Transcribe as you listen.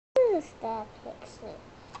is that picture?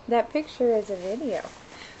 That picture is a video.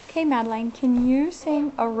 Okay, Madeline, can you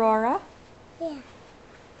sing Aurora? Yeah.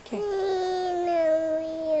 Okay.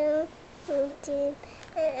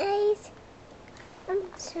 I'm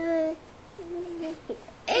sorry.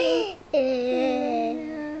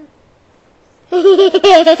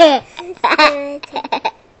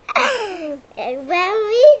 When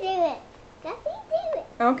we do it.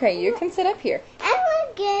 Okay, you can sit up here. I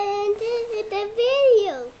want to get into the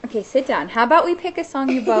video. Okay, sit down. How about we pick a song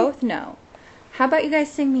you both know? How about you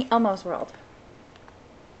guys sing me Elmo's World?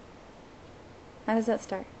 How does that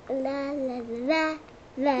start? La la la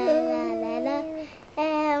la la la la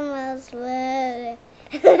Elmo's World.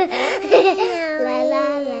 La la la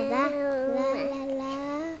la la la la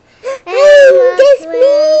Elmo's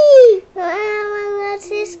World. Elmo loves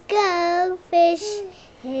his goldfish.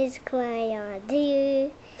 His crayon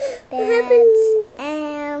too. That's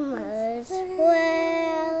Elmo's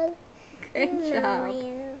World. Good job.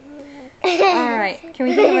 Alright, can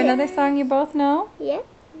we think of another song you both know? Yep.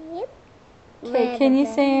 Okay, can you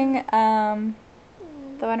sing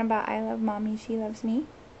the one about I love mommy, she loves me?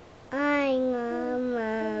 I love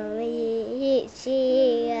mommy,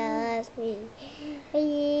 she loves me.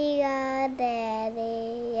 We got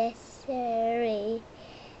daddy, yes sirree.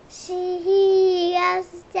 She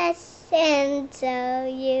loves us and so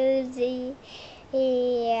you see.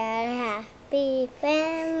 We are happy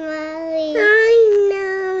family. I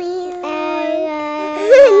know you.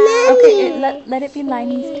 Okay, let it be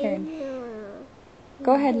Liney's turn.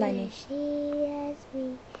 Go ahead, Liney. She loves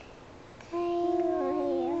me. I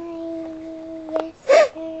love yes,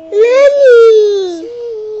 Liney. She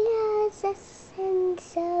loves us, and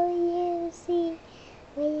so you see,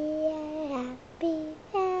 we are happy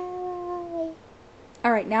family.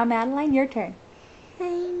 All right, now Madeline, your turn. I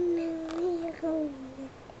know you're home.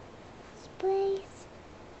 Place.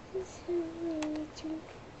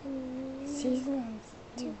 She loves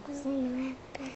to sing.